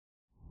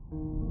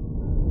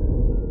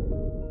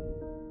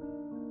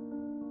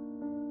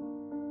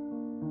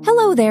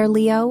Hello there,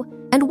 Leo,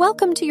 and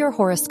welcome to your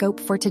horoscope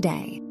for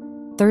today,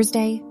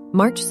 Thursday,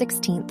 March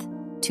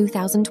 16th,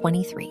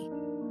 2023.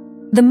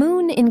 The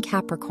moon in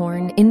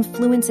Capricorn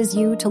influences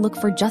you to look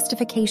for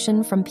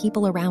justification from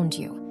people around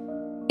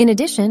you. In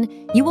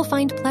addition, you will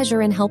find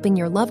pleasure in helping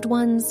your loved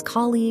ones,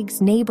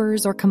 colleagues,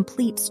 neighbors, or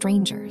complete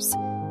strangers.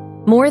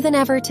 More than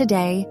ever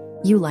today,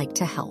 you like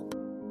to help.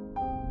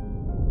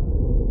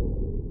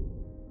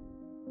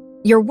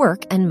 Your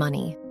work and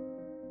money.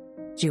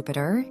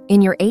 Jupiter,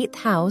 in your 8th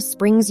house,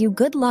 brings you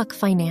good luck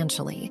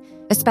financially,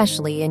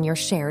 especially in your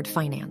shared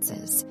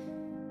finances.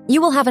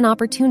 You will have an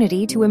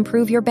opportunity to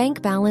improve your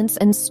bank balance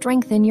and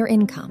strengthen your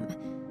income.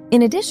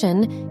 In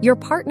addition, your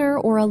partner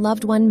or a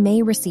loved one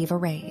may receive a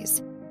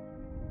raise.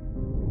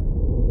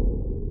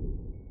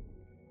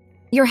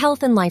 Your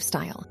health and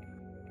lifestyle.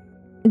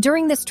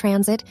 During this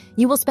transit,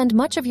 you will spend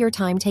much of your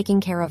time taking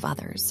care of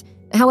others.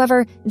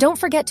 However, don't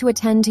forget to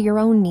attend to your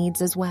own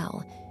needs as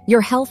well.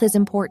 Your health is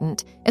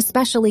important,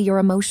 especially your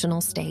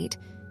emotional state.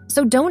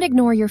 So don't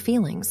ignore your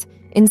feelings.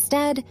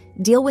 Instead,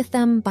 deal with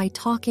them by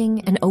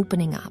talking and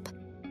opening up.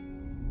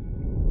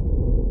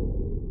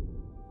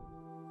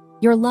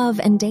 Your love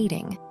and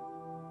dating.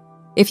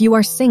 If you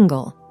are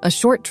single, a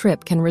short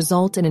trip can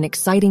result in an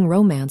exciting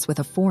romance with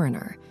a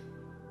foreigner.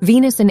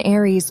 Venus in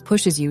Aries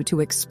pushes you to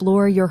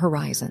explore your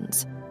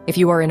horizons. If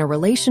you are in a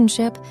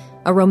relationship,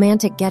 a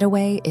romantic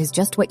getaway is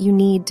just what you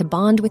need to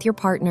bond with your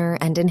partner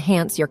and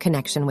enhance your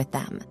connection with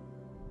them.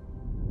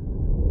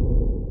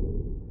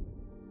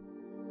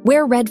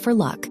 Wear red for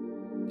luck.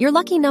 Your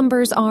lucky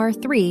numbers are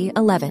 3,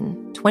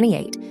 11,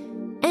 28,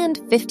 and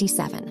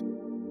 57.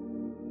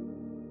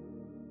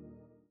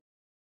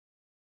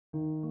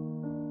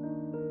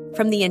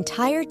 From the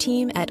entire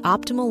team at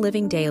Optimal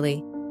Living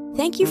Daily,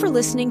 thank you for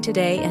listening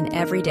today and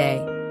every day.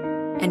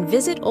 And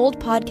visit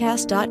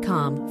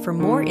oldpodcast.com for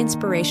more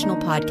inspirational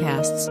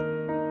podcasts.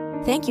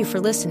 Thank you for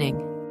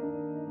listening.